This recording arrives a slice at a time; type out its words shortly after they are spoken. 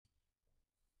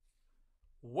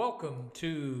Welcome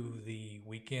to the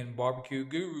Weekend Barbecue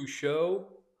Guru Show.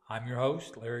 I'm your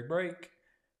host, Larry Brake.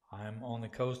 I'm on the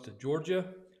coast of Georgia,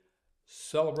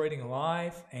 celebrating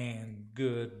life and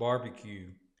good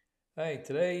barbecue. Hey,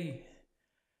 today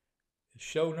is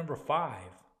show number 5,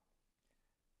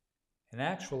 and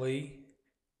actually,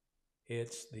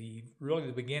 it's the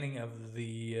beginning of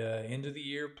the end of the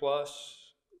year plus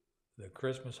the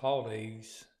Christmas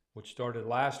holidays, which started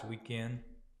last weekend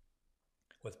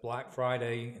with Black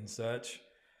Friday and such.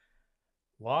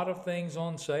 A lot of things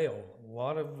on sale, a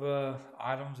lot of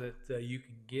items that you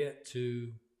can get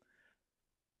to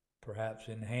perhaps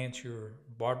enhance your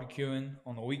barbecuing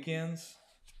on the weekends.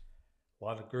 A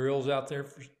lot of grills out there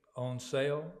on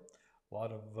sale. A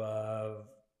lot of,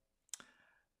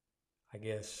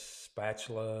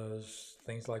 spatulas,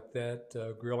 things like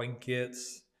that, grilling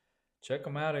kits. Check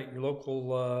them out at your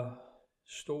local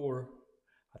store.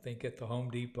 I think at the Home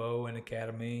Depot and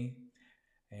Academy,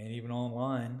 and even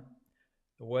online.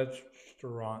 The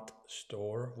restaurant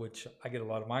store, which I get a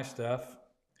lot of my stuff,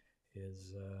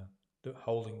 is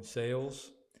holding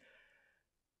sales.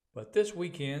 But this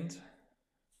weekend,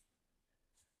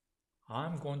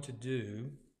 I'm going to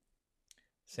do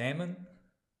salmon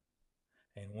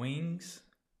and wings,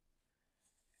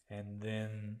 and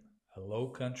then a low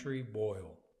country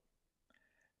boil.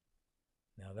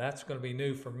 Now that's going to be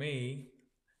new for me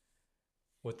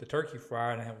with the turkey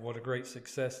fryer, and what a great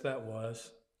success that was.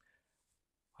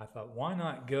 I thought, why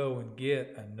not go and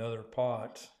get another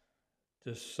pot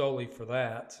just solely for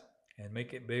that and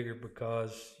make it bigger,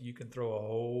 because you can throw a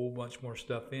whole bunch more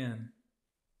stuff in.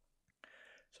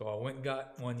 So I went and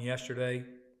got one yesterday.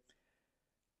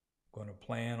 Going to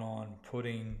plan on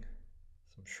putting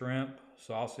some shrimp,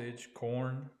 sausage,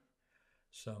 corn,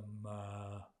 some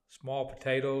small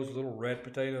potatoes, little red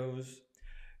potatoes,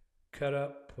 cut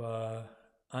up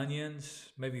onions,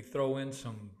 maybe throw in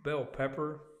some bell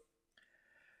pepper.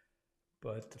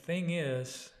 But the thing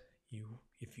is,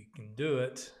 if you can do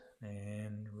it,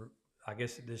 and I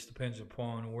guess it just depends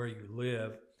upon where you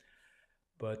live,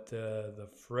 but the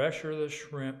fresher the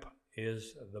shrimp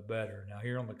is, the better. Now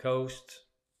here on the coast,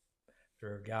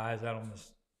 there are guys out on the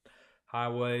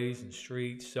highways and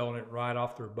streets selling it right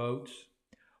off their boats,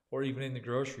 or even in the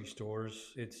grocery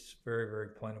stores. It's very, very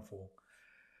plentiful.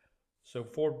 So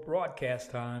for broadcast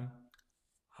time,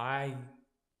 I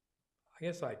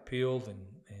guess I peeled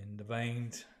and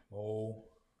deveined,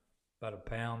 about a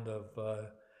pound of,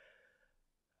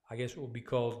 I guess it would be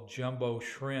called jumbo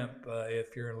shrimp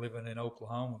if you're living in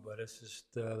Oklahoma, but it's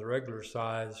just the regular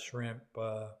size shrimp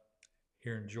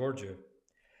here in Georgia.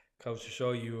 Goes to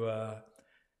show you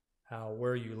how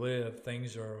where you live,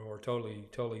 things are totally,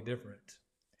 totally different.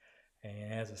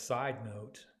 And as a side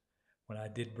note, when I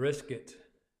did brisket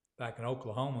back in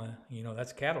Oklahoma,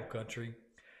 that's cattle country,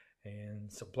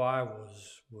 and supply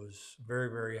was very,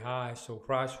 very high, so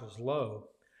price was low.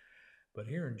 But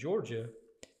here in Georgia,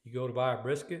 you go to buy a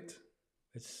brisket,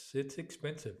 it's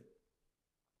expensive.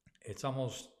 It's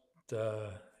almost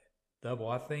double.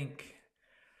 I think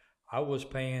I was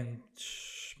paying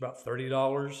about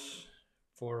 $30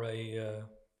 for a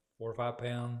 4 or 5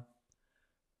 pound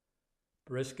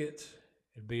brisket.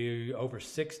 It'd be over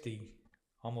 60,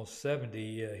 almost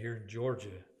 70 here in Georgia.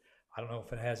 I don't know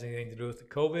if it has anything to do with the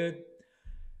COVID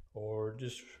or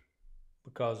just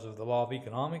because of the law of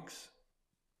economics,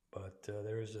 but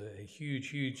there is a huge,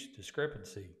 huge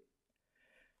discrepancy.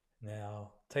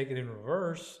 Now, take it in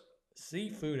reverse,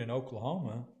 seafood in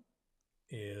Oklahoma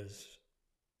is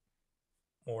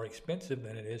more expensive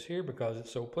than it is here because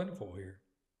it's so plentiful here.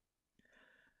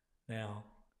 Now,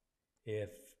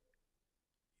 if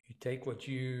you take what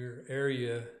your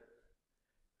area,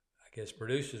 I guess,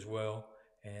 produces well,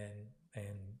 and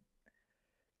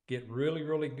get really,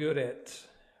 really good at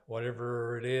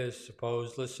whatever it is.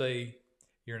 Suppose, let's say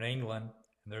you're in England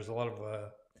and there's a lot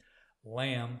of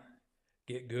lamb.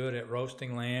 Get good at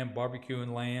roasting lamb,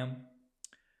 barbecuing lamb.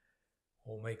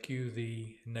 Will make you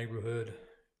the neighborhood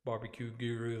barbecue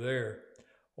guru there.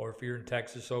 Or if you're in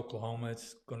Texas, Oklahoma,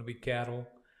 it's going to be cattle.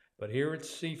 But here it's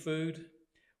seafood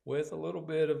with a little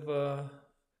bit of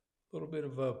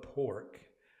pork.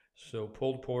 So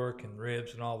pulled pork and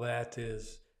ribs and all that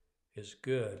is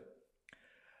good.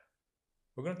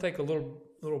 We're going to take a little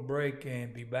break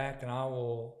and be back, and I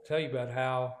will tell you about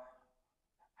how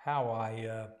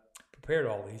I prepared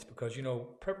all these, because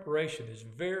preparation is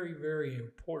very, very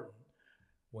important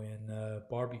when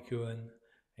barbecuing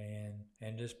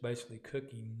and just basically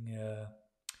cooking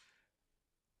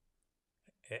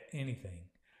anything.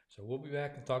 So we'll be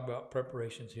back and talk about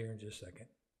preparations here in just a second.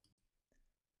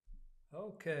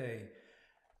 Okay,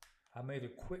 I made a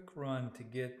quick run to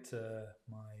get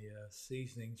my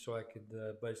seasoning so I could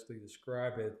basically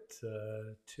describe it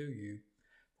to you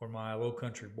for my low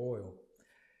country boil.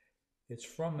 It's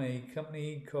from a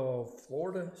company called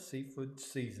Florida Seafood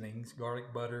Seasonings,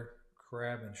 garlic butter,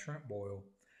 crab, and shrimp boil.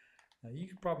 Now, you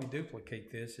could probably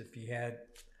duplicate this if you had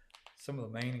some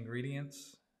of the main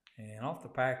ingredients. And off the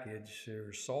package,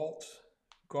 there's salt,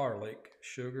 garlic,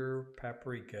 sugar,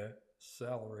 paprika,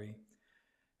 celery,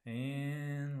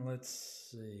 and let's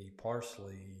see,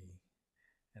 parsley.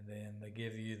 And then they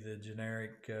give you the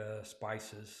generic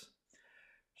spices.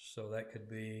 So that could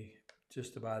be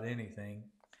just about anything.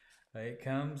 It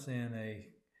comes in a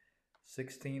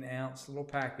 16-ounce little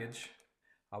package.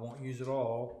 I won't use it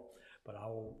all, but I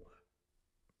will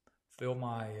fill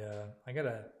my, I got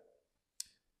a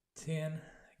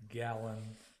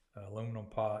 10-gallon aluminum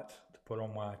pot to put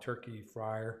on my turkey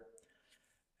fryer.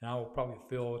 And I will probably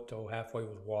fill it to halfway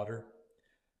with water.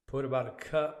 Put about a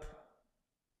cup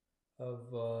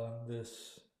of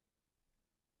this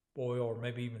oil, or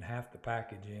maybe even half the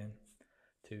package in,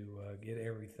 to get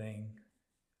everything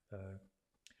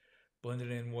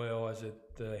blended in well as it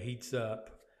heats up.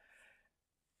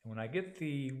 And when I get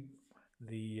the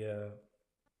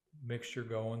mixture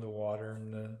going, the water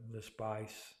and the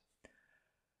spice,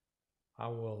 I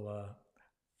will.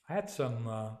 I had some.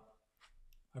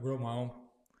 I grew my own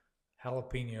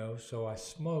jalapenos, so I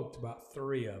smoked about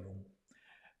 3 of them.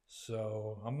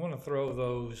 So I'm going to throw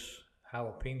those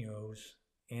jalapenos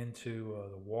into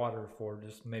the water for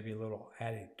just maybe a little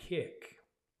added kick.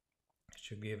 It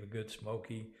should give a good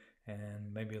smoky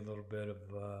and maybe a little bit of,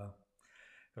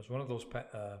 because one of those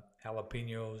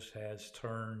jalapenos has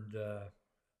turned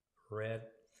red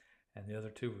and the other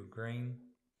 2 were green.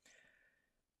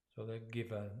 So they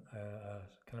give a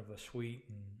kind of a sweet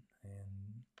and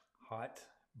hot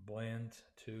blend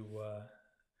to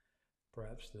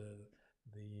perhaps the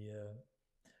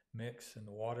mix in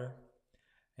the water.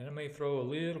 And I may throw a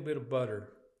little bit of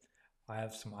butter. I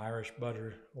have some Irish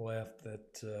butter left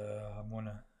that I'm going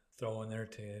to throw in there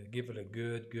to give it a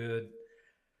good,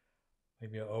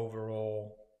 maybe an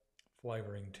overall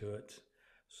flavoring to it.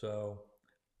 So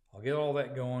I'll get all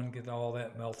that going, get all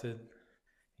that melted,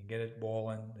 and get it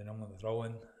boiling. Then I'm going to throw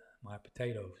in my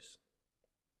potatoes.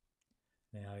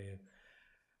 Now I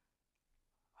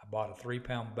bought a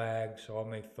 3-pound bag, so I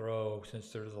may throw,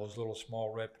 since there's those little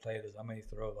small red potatoes, I may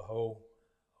throw the whole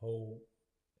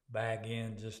bag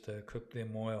in just to cook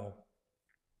them well.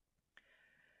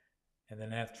 And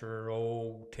then after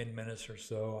 10 minutes or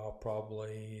so, I'll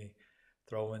probably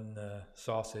throw in the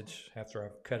sausage after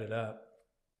I've cut it up.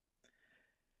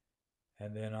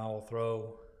 And then I'll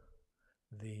throw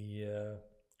the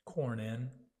corn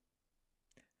in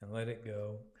and let it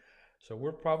go. So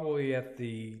we're probably at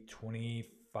the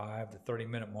 25 to 30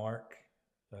 minute mark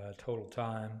total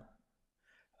time,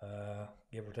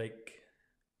 give or take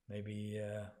maybe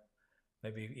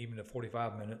even to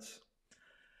 45 minutes.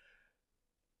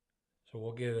 So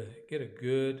we'll get a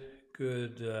good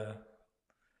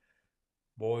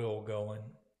boil going,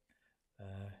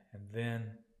 and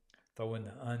then throw in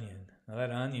the onion. Now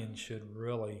that onion should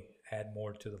really add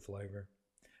more to the flavor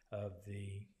of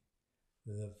the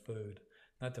food.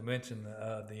 Not to mention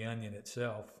the onion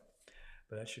itself,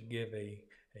 but that should give a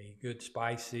good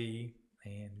spicy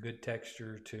and good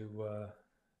texture to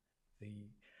the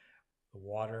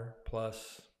water,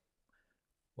 plus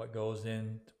what goes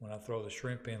in when I throw the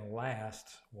shrimp in last,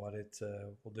 what it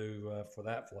will do for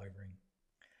that flavoring.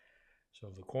 So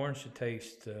the corn should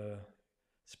taste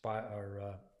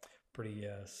pretty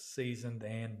seasoned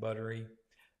and buttery.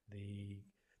 The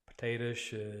potatoes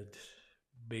should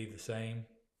be the same.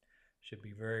 Should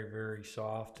be very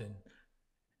soft and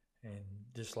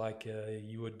just like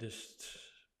you would just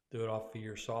do it off of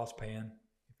your saucepan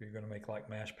if you're going to make like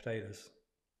mashed potatoes.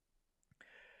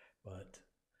 But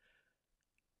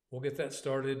we'll get that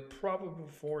started probably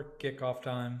before kickoff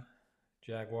time.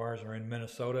 Jaguars are in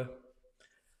Minnesota.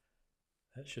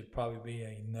 That should probably be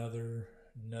another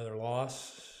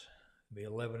loss. It'll be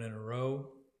 11 in a row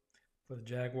for the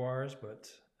Jaguars, but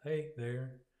hey,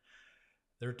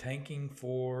 they're tanking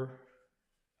for,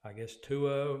 I guess,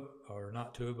 Tua, or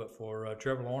not Tua, but for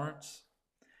Trevor Lawrence,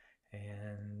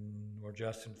 and we're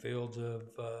Justin Fields of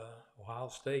Ohio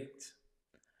State.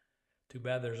 Too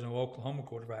bad there's no Oklahoma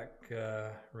quarterback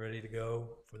ready to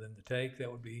go for them to take. That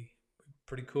would be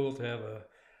pretty cool to have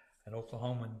an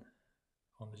Oklahoman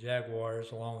on the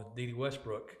Jaguars along with Dede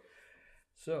Westbrook.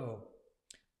 So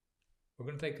we're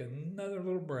going to take another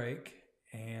little break,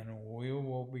 and we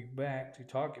will be back to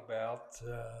talk about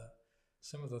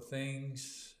some of the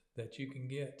things that you can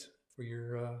get for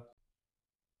your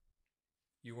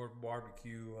your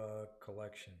barbecue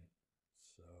collection.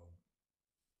 So,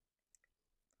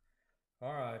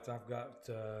 all right, I've got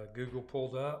Google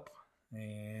pulled up,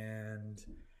 and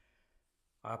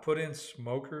I put in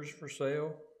smokers for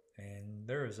sale, and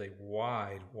there is a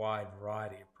wide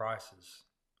variety of prices.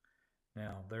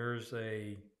 Now, there's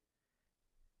a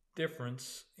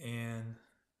difference in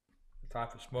the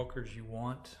type of smokers you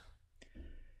want.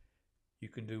 You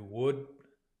can do wood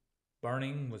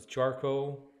burning with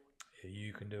charcoal.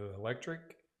 You can do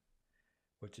electric,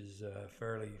 which is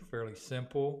fairly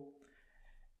simple.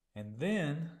 And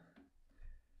then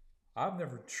I've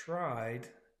never tried,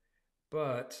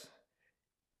 but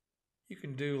you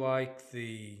can do like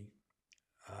the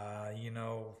you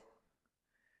know,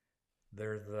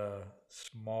 they're the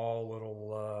small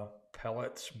little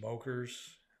pellet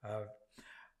smokers. Uh,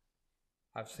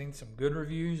 I've seen some good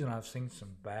reviews and I've seen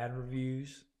some bad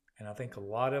reviews, and I think a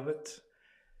lot of it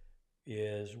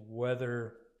is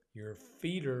whether your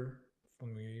feeder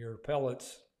from your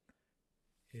pellets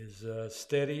is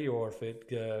steady, or if it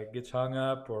gets hung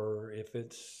up, or if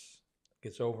it's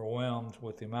gets overwhelmed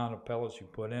with the amount of pellets you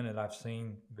put in it. I've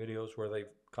seen videos where they've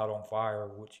caught on fire,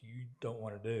 which you don't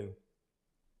want to do.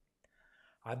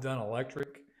 I've done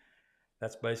electric.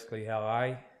 That's basically how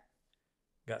I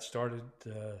got started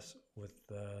with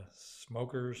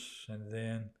smokers, and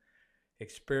then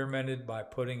experimented by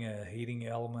putting a heating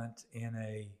element in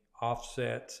a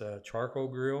offset charcoal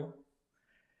grill,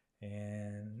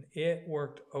 and it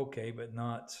worked okay, but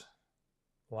not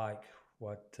like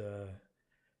what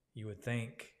you would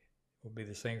think would be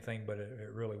the same thing, but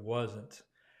it really wasn't.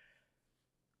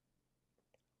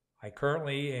 I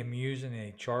currently am using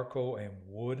a charcoal and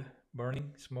wood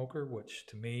burning smoker, which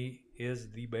to me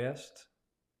is the best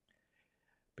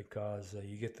because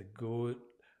you get the good,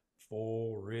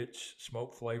 full, rich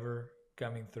smoke flavor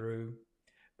coming through.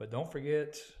 But don't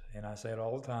forget, and I say it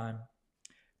all the time,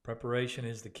 preparation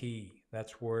is the key.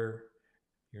 That's where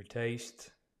your taste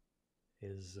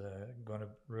is going to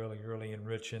really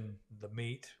enriching the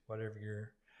meat, whatever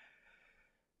your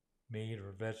meat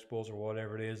or vegetables or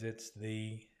whatever it is. It's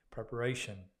the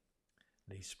preparation.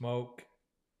 The smoke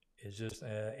is just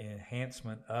an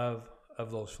enhancement of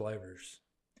those flavors.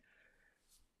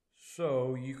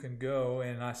 So you can go,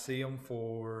 and I see them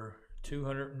for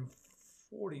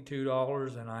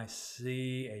 $242, and I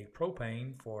see a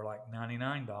propane for like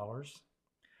 $99.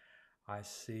 I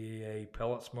see a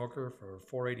pellet smoker for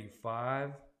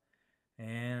 $485,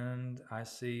 and I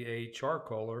see a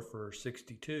charcoaler for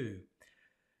 $62.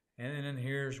 And then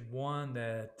here's one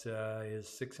that is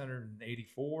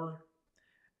 $684,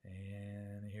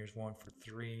 and here's one for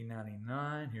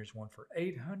 $399. Here's one for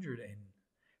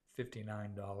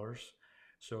 $859.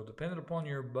 So depending upon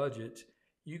your budget,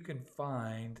 you can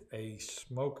find a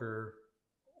smoker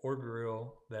or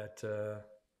grill that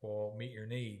will meet your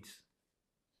needs.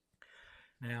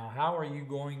 Now, how are you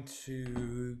going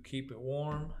to keep it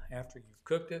warm after you've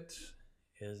cooked it?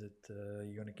 Is it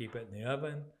you're going to keep it in the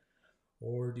oven,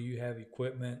 or do you have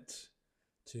equipment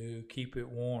to keep it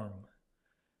warm?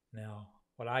 Now,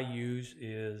 what I use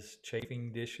is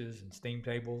chafing dishes and steam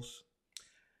tables.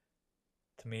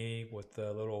 To me, with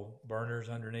the little burners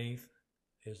underneath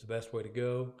is the best way to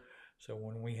go. So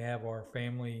when we have our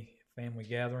family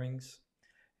gatherings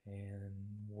and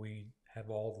we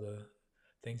have all the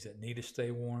things that need to stay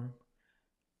warm,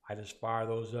 I just fire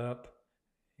those up,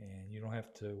 and you don't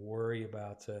have to worry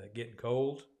about getting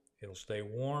cold. It'll stay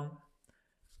warm.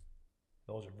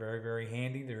 Those are very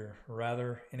handy. They're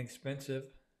rather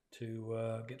inexpensive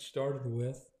to get started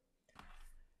with.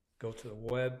 Go to the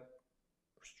web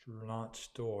restaurant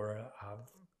store.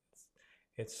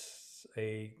 It's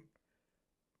a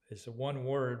one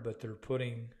word, but they're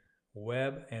putting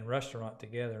web and restaurant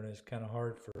together, and it's kind of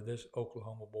hard for this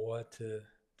Oklahoma boy to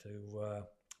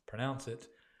pronounce it.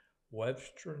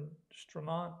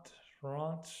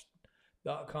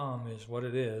 Webstronauts.com is what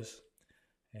it is,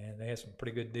 and they have some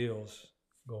pretty good deals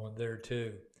going there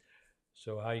too.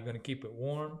 So how are you going to keep it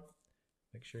warm?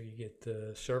 Make sure you get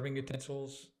serving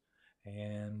utensils,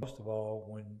 and most of all,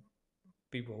 when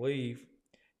people leave,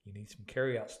 you need some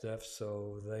carry-out stuff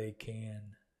so they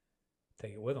can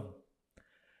take it with them.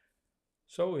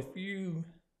 So if you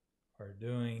are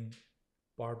doing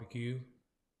barbecue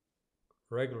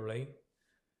regularly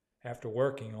after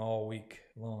working all week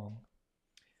long,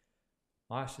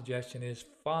 my suggestion is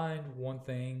find one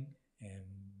thing and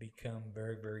become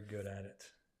very good at it,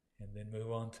 and then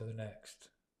move on to the next.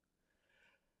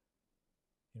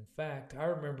 In fact, I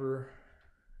remember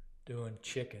doing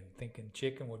chicken, thinking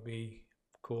chicken would be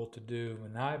cool to do,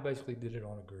 and I basically did it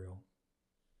on a grill.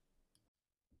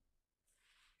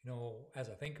 You know, as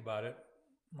I think about it,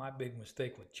 my big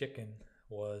mistake with chicken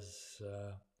was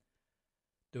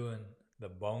doing the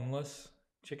boneless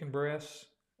chicken breasts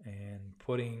and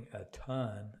putting a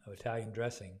ton of Italian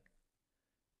dressing,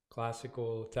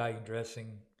 classical Italian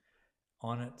dressing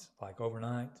on it, like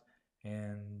overnight,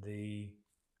 and the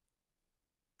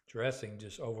dressing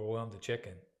just overwhelmed the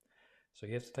chicken. So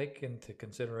you have to take into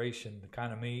consideration the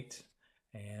kind of meat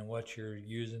and what you're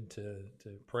using to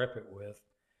prep it with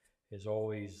is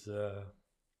always the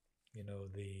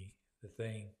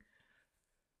thing,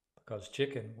 because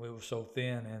chicken, it was so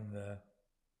thin,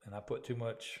 and I put too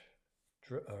much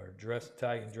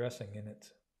Italian dressing in it,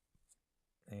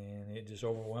 and it just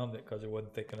overwhelmed it because it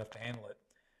wasn't thick enough to handle it.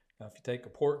 Now, if you take a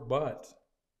pork butt,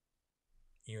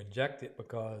 you inject it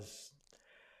because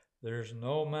there's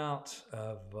no amount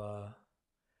of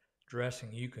dressing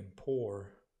you can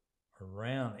pour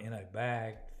around in a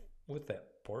bag with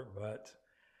that pork butt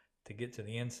to get to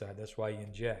the inside. That's why you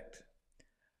inject.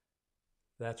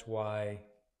 That's why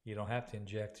you don't have to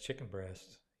inject the chicken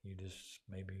breast. You just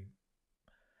maybe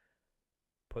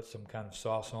put some kind of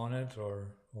sauce on it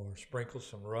or sprinkle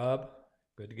some rub.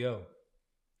 Good to go.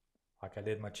 Like I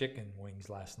did my chicken wings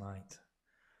last night.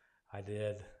 I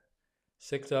did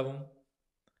 6 of them.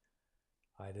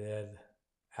 I did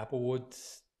applewood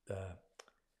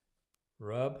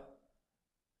rub,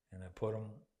 and I put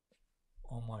them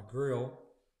on my grill.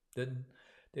 Didn't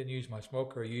use my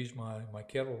smoker. I used my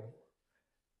kettle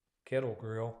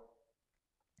grill,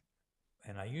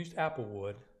 and I used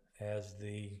applewood as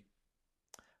the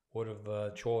wood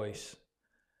of choice.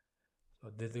 So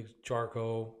I did the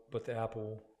charcoal, put the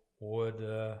apple wood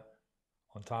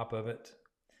on top of it,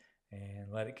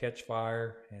 and let it catch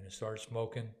fire, and it started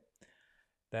smoking.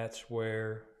 That's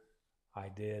where I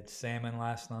did salmon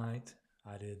last night.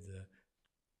 I did the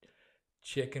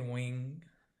chicken wing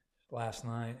last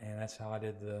night, and that's how I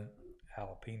did the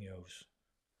jalapenos.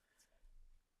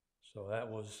 So that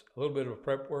was a little bit of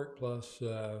prep work plus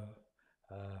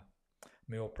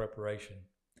meal preparation.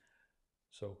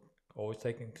 So always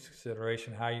take into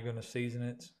consideration how you're going to season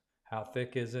it, how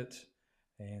thick is it,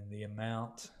 and the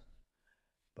amount.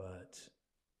 But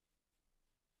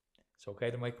it's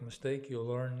okay to make a mistake. You'll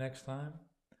learn next time.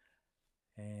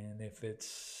 And if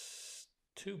it's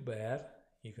too bad,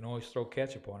 you can always throw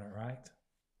ketchup on it, right?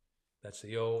 That's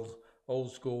the old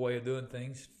school way of doing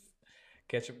things.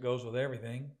 Ketchup goes with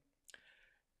everything.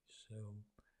 So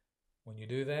when you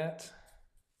do that,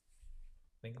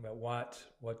 think about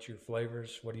what's your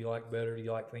flavors. What do you like better? Do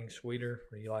you like things sweeter?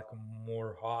 Or do you like them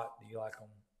more hot? Do you like them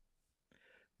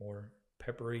more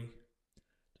peppery?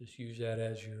 Just use that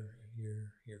as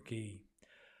your key.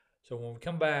 So when we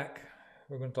come back,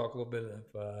 we're going to talk a little bit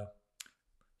of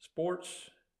sports,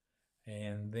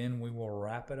 and then we will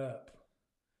wrap it up.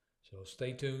 So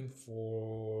stay tuned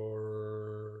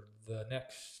for the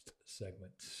next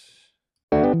segment.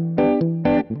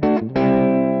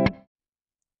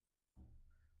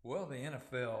 Well, the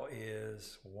NFL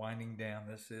is winding down.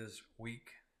 This is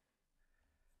week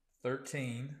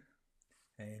 13.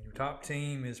 And your top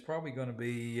team is probably going to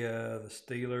be the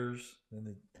Steelers, and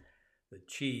the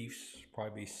Chiefs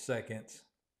probably be second.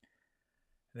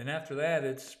 And then after that,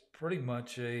 it's pretty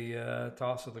much a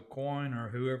toss of the coin, or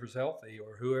whoever's healthy,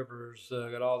 or whoever's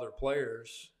got all their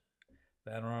players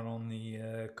that aren't on the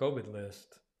COVID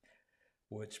list,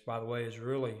 which, by the way, has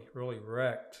really, really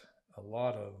wrecked a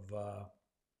lot of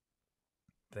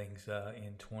things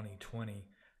in 2020.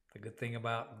 The good thing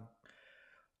about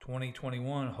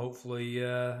 2021, hopefully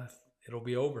it'll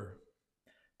be over.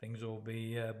 Things will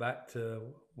be back to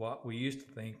what we used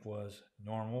to think was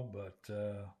normal, but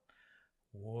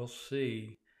we'll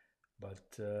see.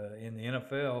 But in the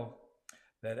NFL,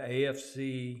 that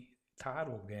AFC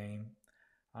title game,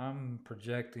 I'm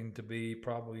projecting to be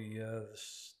probably the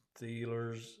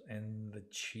Steelers and the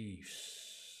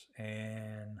Chiefs.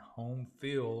 And home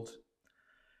field,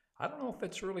 I don't know if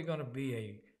it's really going to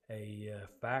be a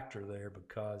factor there,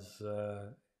 because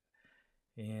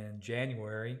in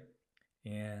January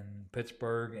in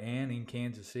Pittsburgh and in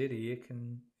Kansas City, it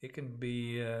can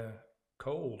be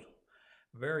cold,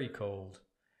 very cold,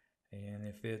 and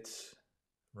if it's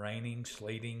raining,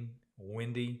 sleeting,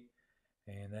 windy,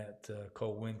 and that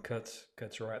cold wind cuts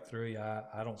right through you,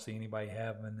 I don't see anybody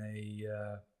having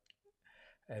a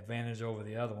advantage over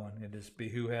the other one. It just be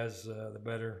who has the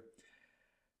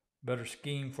better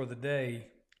scheme for the day.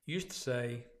 Used to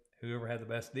say whoever had the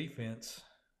best defense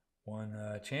won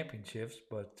championships,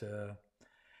 but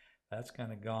that's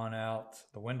kind of gone out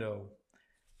the window.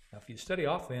 Now, if you study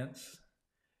offense,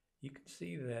 you can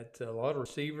see that a lot of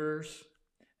receivers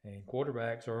and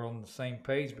quarterbacks are on the same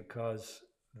page, because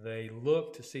they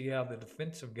look to see how the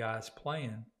defensive guy's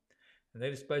playing, and they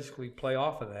just basically play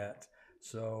off of that.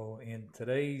 So in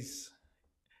today's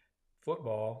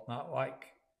football, not like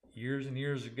years and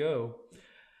years ago,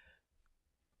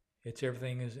 it's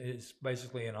everything is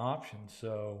basically an option.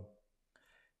 So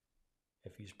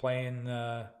if he's playing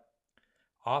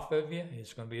off of you,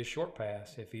 it's going to be a short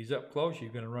pass. If he's up close,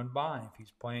 you're going to run by. If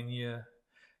he's playing you,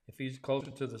 if he's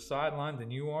closer to the sideline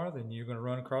than you are, then you're going to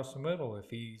run across the middle. If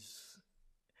he's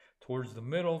towards the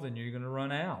middle, then you're going to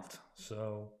run out.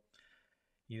 So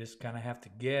you just kind of have to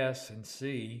guess and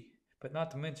see. But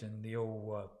not to mention the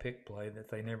old pick play that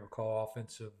they never call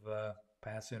offensive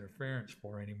pass interference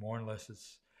for anymore, unless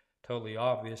it's totally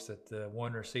obvious that the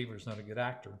one receiver is not a good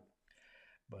actor.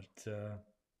 But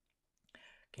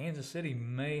Kansas City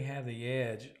may have the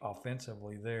edge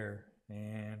offensively there,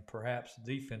 and perhaps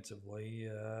defensively.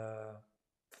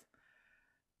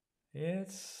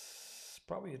 It's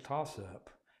probably a toss-up.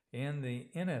 In the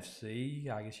NFC,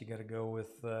 I guess you got to go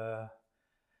with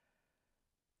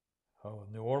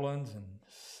New Orleans and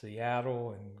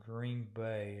Seattle and Green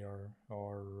Bay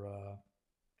are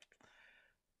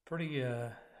pretty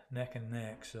neck and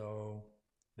neck. So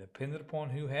depending upon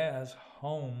who has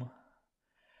home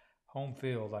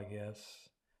field, I guess.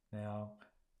 Now,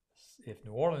 if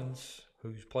New Orleans,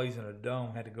 who plays in a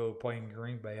dome, had to go play in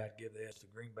Green Bay, I'd give the edge to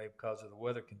Green Bay because of the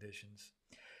weather conditions.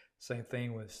 Same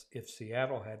thing with if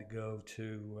Seattle had to go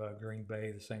to Green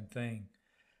Bay, the same thing.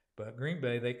 But Green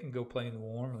Bay, they can go play in the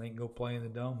warm, they can go play in the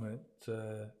dome.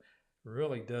 It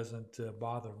really doesn't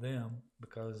bother them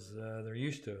because they're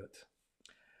used to it.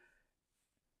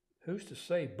 Who's to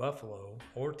say Buffalo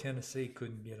or Tennessee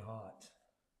couldn't get hot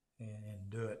and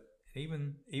do it?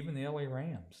 Even the LA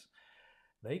Rams,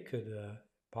 they could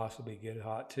possibly get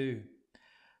hot too.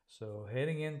 So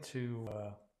heading into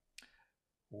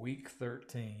week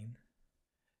 13,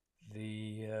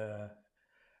 the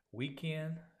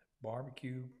weekend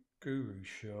barbecue guru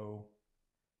show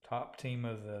top team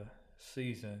of the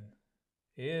season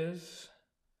is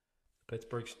the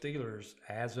Pittsburgh Steelers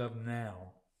as of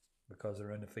now because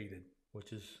they're undefeated,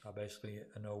 which is basically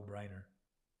a no-brainer.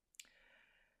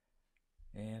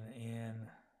 And in,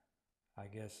 I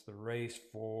guess, the race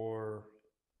for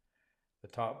the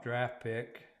top draft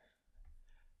pick,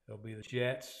 it'll be the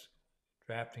Jets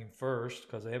drafting first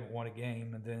because they haven't won a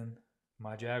game, and then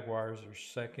my Jaguars are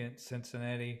second.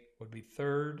 Cincinnati would be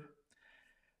third.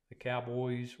 The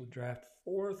Cowboys would draft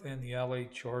fourth, and the LA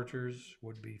Chargers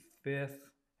would be fifth.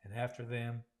 And after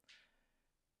them,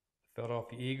 the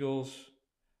Philadelphia Eagles,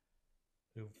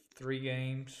 who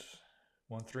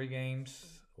won 3 games,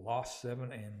 lost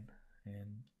 7,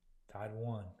 and tied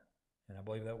 1. And I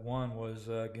believe that one was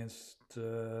against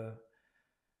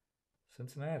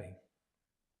Cincinnati.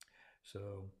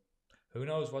 So who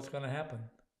knows what's going to happen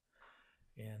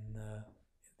in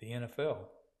the NFL.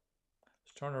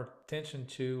 Let's turn our attention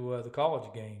to the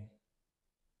college game.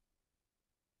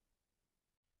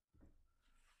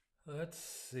 Let's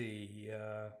see.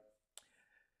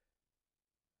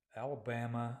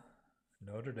 Alabama,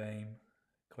 Notre Dame,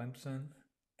 Clemson,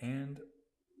 and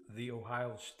the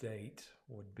Ohio State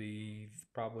would be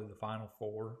probably the final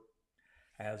 4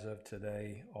 as of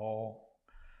today. All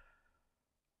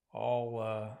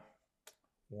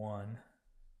won,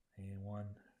 and won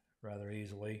rather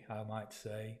easily, I might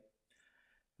say.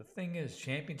 The thing is,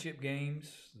 championship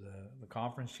games, the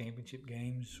conference championship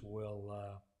games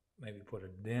will maybe put a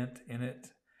dent in it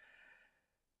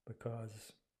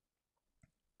because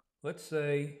let's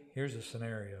say, here's a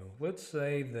scenario. Let's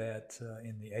say that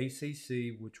in the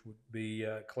ACC, which would be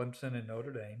Clemson and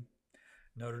Notre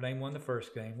Dame won the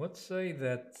first game. Let's say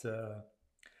that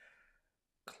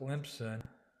Clemson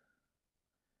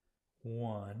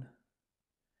won.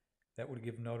 That would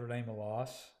give Notre Dame a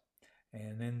loss.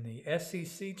 And in the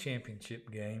SEC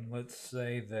championship game, let's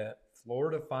say that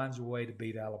Florida finds a way to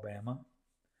beat Alabama,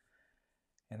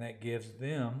 and that gives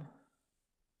them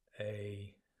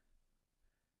a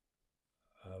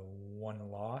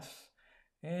 1 loss.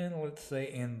 And let's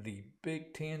say in the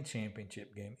Big Ten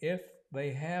championship game, if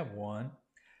they have one,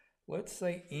 let's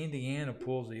say Indiana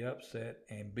pulls the upset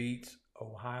and beats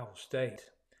Ohio State.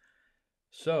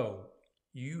 So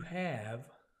you have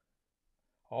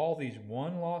all these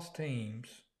 1-loss teams,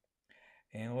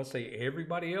 and let's say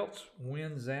everybody else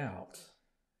wins out.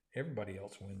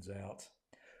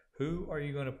 Who are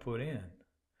you going to put in?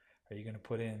 Are you going to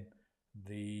put in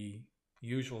the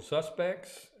usual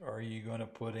suspects? Or are you going to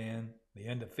put in the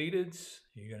undefeateds?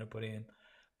 Are you going to put in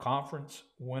conference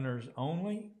winners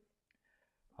only?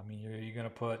 I mean, are you going to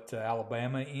put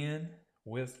Alabama in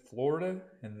with Florida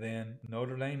and then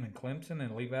Notre Dame and Clemson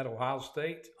and leave out Ohio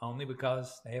State only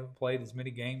because they haven't played as many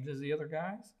games as the other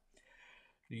guys?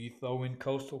 Do you throw in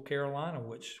Coastal Carolina,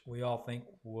 which we all think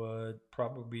would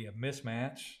probably be a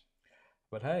mismatch?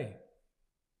 But hey,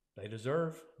 they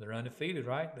deserve. They're undefeated,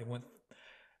 right? They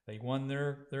won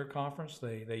their conference.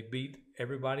 They beat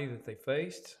everybody that they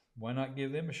faced. Why not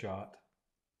give them a shot?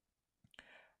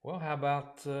 Well, how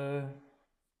about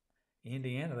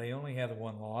Indiana? They only had the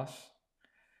one loss,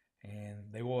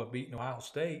 and they will have beaten Ohio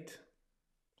State.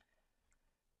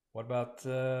 What about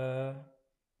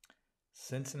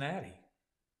Cincinnati?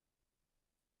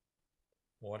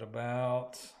 What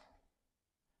about,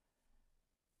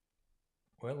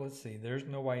 well, let's see. There's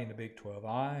no way in the Big 12.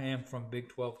 I am from Big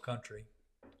 12 country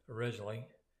originally.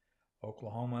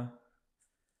 Oklahoma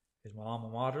is my alma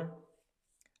mater.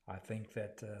 I think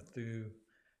that through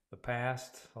the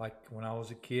past, like when I was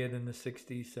a kid in the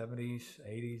 60s, 70s,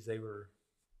 80s, they were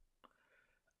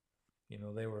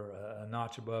a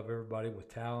notch above everybody with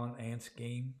talent and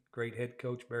scheme. Great head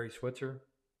coach Barry Switzer.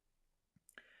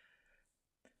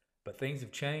 But things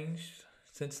have changed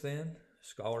since then.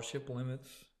 Scholarship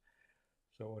limits.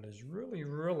 So it has really,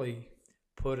 really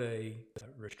put a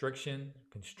restriction,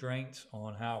 constraints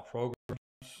on how programs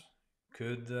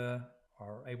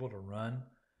are able to run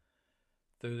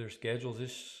through their schedules.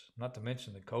 This, not to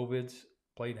mention the COVID's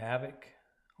played havoc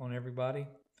on everybody.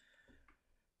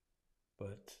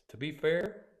 But to be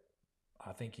fair,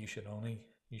 I think you should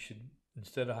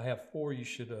instead of have four, you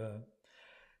should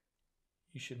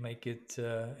make it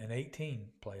an 18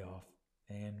 playoff.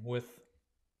 And with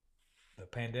the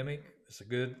pandemic, it's a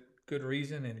good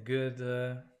reason and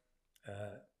good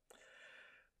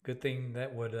thing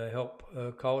that would help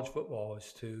college football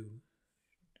is to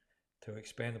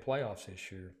expand the playoffs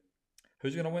this year.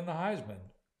 Who's going to win the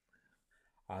Heisman?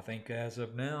 I think as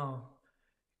of now,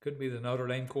 it could be the Notre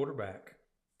Dame quarterback,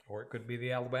 or it could be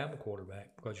the Alabama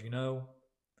quarterback, because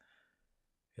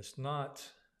it's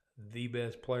not the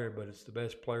best player, but it's the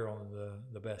best player on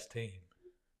the best team,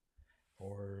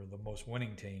 or the most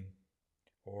winning team,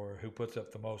 or who puts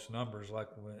up the most numbers, like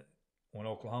when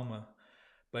Oklahoma,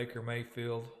 Baker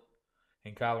Mayfield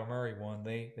and Kyler Murray won,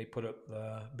 they put up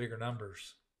bigger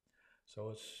numbers. So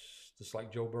it's just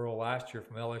like Joe Burrow last year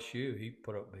from LSU. He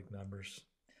put up big numbers.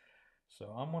 So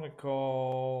I'm going to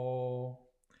call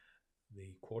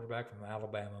the quarterback from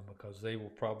Alabama because they will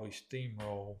probably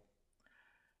steamroll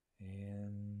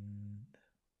and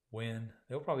win.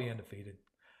 They'll probably be undefeated.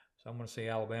 So I'm going to say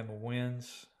Alabama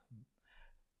wins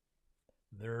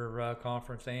their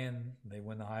conference and they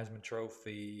win the Heisman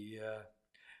Trophy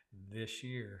this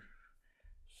year.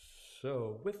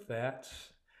 So with that,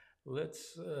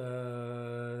 let's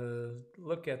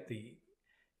look at the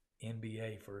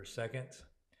NBA for a second.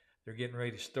 They're getting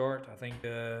ready to start. I think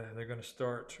they're going to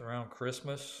start around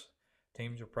Christmas.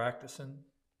 Teams are practicing.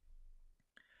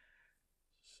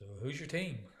 So who's your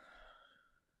team?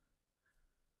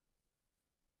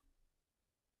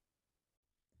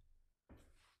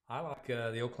 I like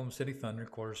the Oklahoma City Thunder.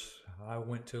 Of course, I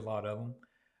went to a lot of them.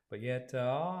 But yet,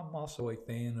 I'm also a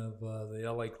fan of the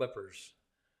LA Clippers,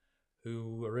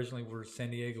 who originally were San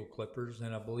Diego Clippers,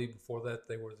 and I believe before that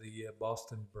they were the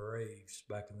Boston Braves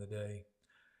back in the day.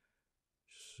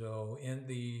 So in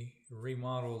the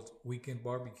remodeled Weekend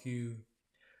Barbecue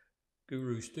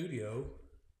Guru Studio,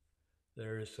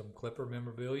 there is some Clipper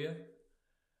memorabilia.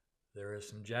 There is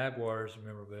some Jaguars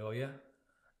memorabilia.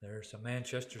 There's some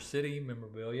Manchester City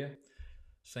memorabilia,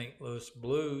 St. Louis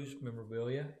Blues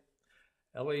memorabilia,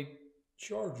 LA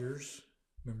Chargers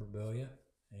memorabilia,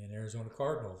 and Arizona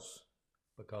Cardinals,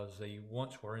 because they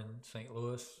once were in St.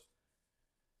 Louis.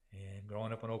 And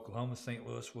growing up in Oklahoma, St.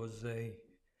 Louis was a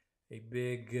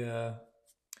big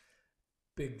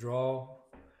draw.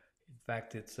 In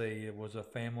fact, it was a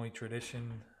family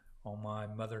tradition on my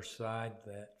mother's side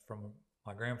that from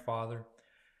my grandfather,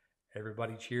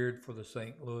 everybody cheered for the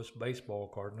St. Louis baseball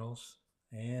Cardinals,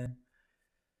 and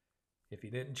if you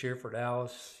didn't cheer for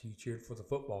Dallas, you cheered for the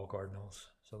football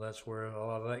Cardinals. So that's where a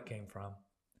lot of that came from.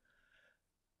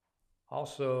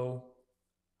 Also,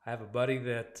 I have a buddy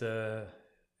that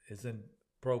is in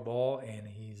pro ball, and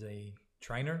he's a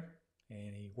trainer,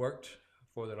 and he worked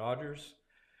for the Dodgers.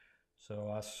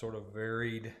 So I sort of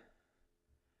varied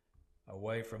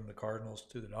away from the Cardinals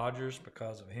to the Dodgers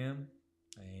because of him.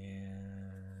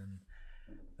 And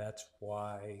that's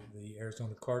why the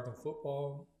Arizona Cardinal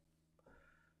football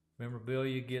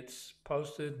memorabilia gets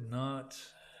posted, not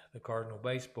the Cardinal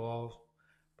baseball,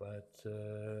 but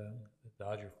the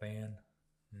Dodger fan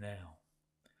now.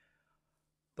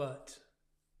 But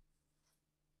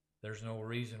there's no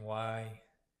reason why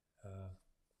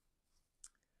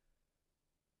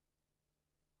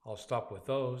I'll stop with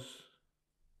those.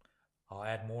 I'll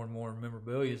add more and more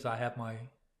memorabilia as I have my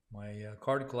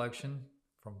card collection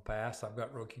from past. I've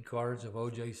got rookie cards of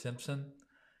O.J. Simpson,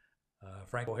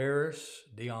 Franco Harris,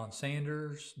 Deion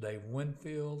Sanders, Dave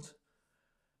Winfield,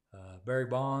 Barry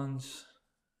Bonds.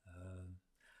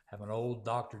 Have an old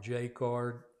Dr. J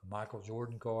card, a Michael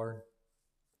Jordan card,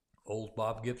 old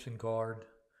Bob Gibson card,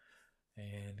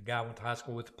 and the guy I went to high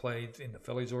school with played in the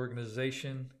Phillies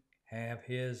organization. Have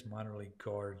his minor league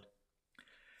card.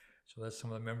 So that's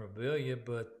some of the memorabilia,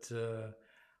 but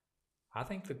I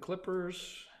think the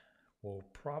Clippers will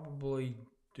probably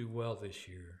do well this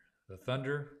year. The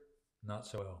Thunder, not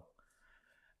so well.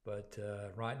 But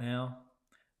right now,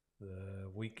 the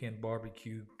Weekend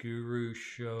Barbecue Guru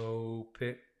Show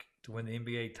pick to win the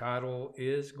NBA title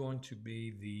is going to be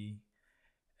the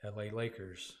LA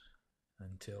Lakers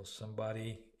until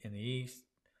somebody in the East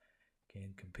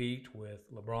can compete with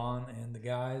LeBron and the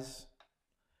guys.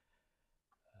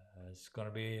 It's going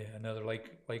to be another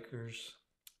Lakers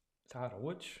title,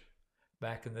 which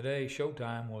back in the day,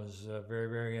 Showtime was very,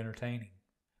 very entertaining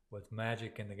with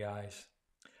Magic and the guys.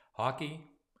 Hockey,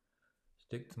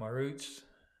 stick to my roots,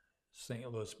 St.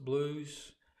 Louis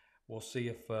Blues. We'll see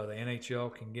if the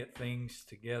NHL can get things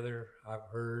together. I've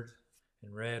heard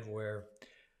and read where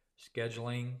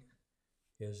scheduling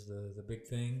is the big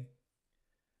thing.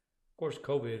 Of course,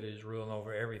 COVID is ruling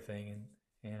over everything,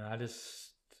 and I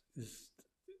just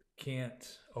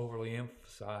can't overly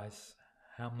emphasize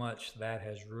how much that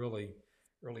has really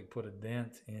put a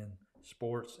dent in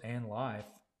sports and life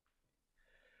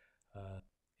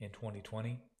in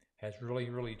 2020. Has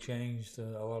really changed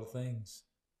a lot of things.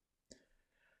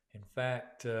 In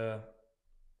fact, I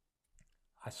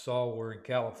saw where in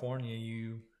California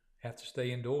you have to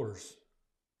stay indoors.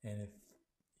 And if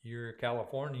you're a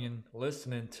Californian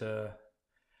listening to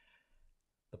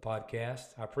the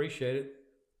podcast, I appreciate it.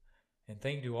 And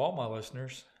thank you to all my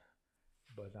listeners.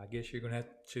 But I guess you're going to have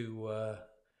to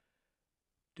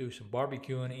do some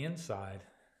barbecuing inside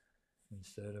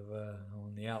instead of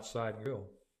on the outside grill.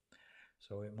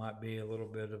 So it might be a little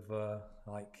bit of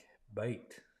like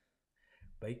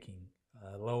baking,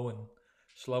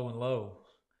 slow and low.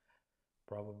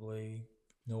 Probably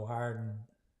no higher than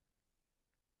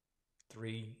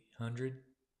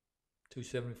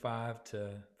 275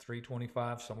 to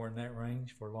 325, somewhere in that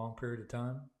range for a long period of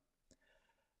time.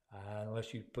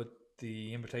 Unless you put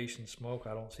the invitation smoke,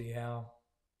 I don't see how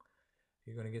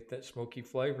you're going to get that smoky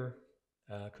flavor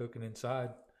cooking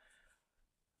inside.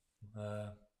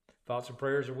 Thoughts and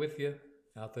prayers are with you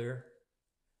out there.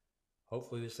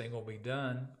 Hopefully this thing will be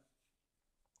done.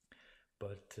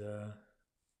 But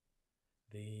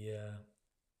the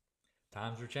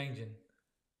times are changing.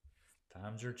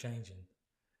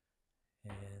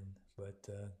 But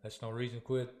that's no reason to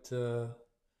quit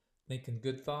thinking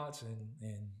good thoughts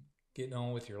and getting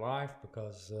on with your life,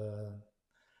 because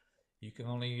you can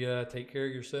only take care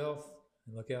of yourself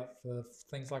and look out for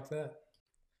things like that.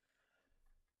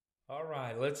 All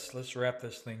right, let's wrap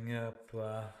this thing up.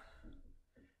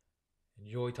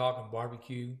 Enjoy talking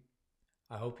barbecue.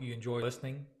 I hope you enjoy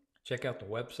listening. Check out the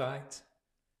website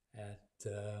at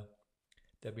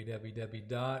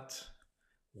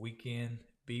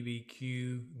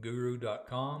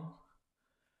www.weekendbbqguru.com.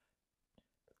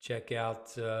 Check out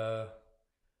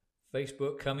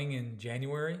Facebook coming in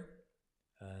January.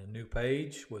 A new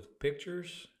page with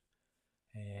pictures,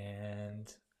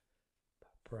 and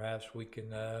perhaps we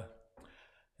can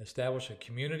establish a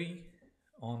community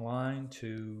online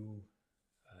to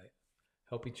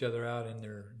help each other out in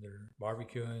their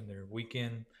barbecuing, their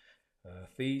weekend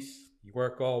feasts. You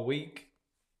work all week,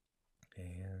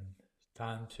 and it's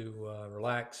time to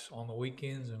relax on the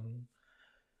weekends. And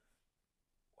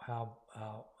I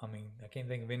can't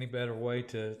think of any better way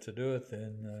to do it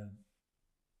than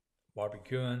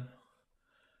barbecuing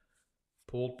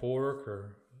pulled pork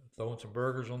or throwing some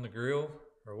burgers on the grill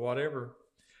or whatever.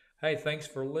 Hey, thanks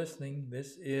for listening.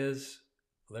 This is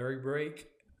Larry Brake,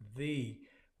 the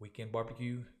Weekend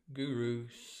Barbecue Guru,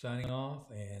 signing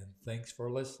off, and thanks for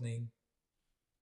listening.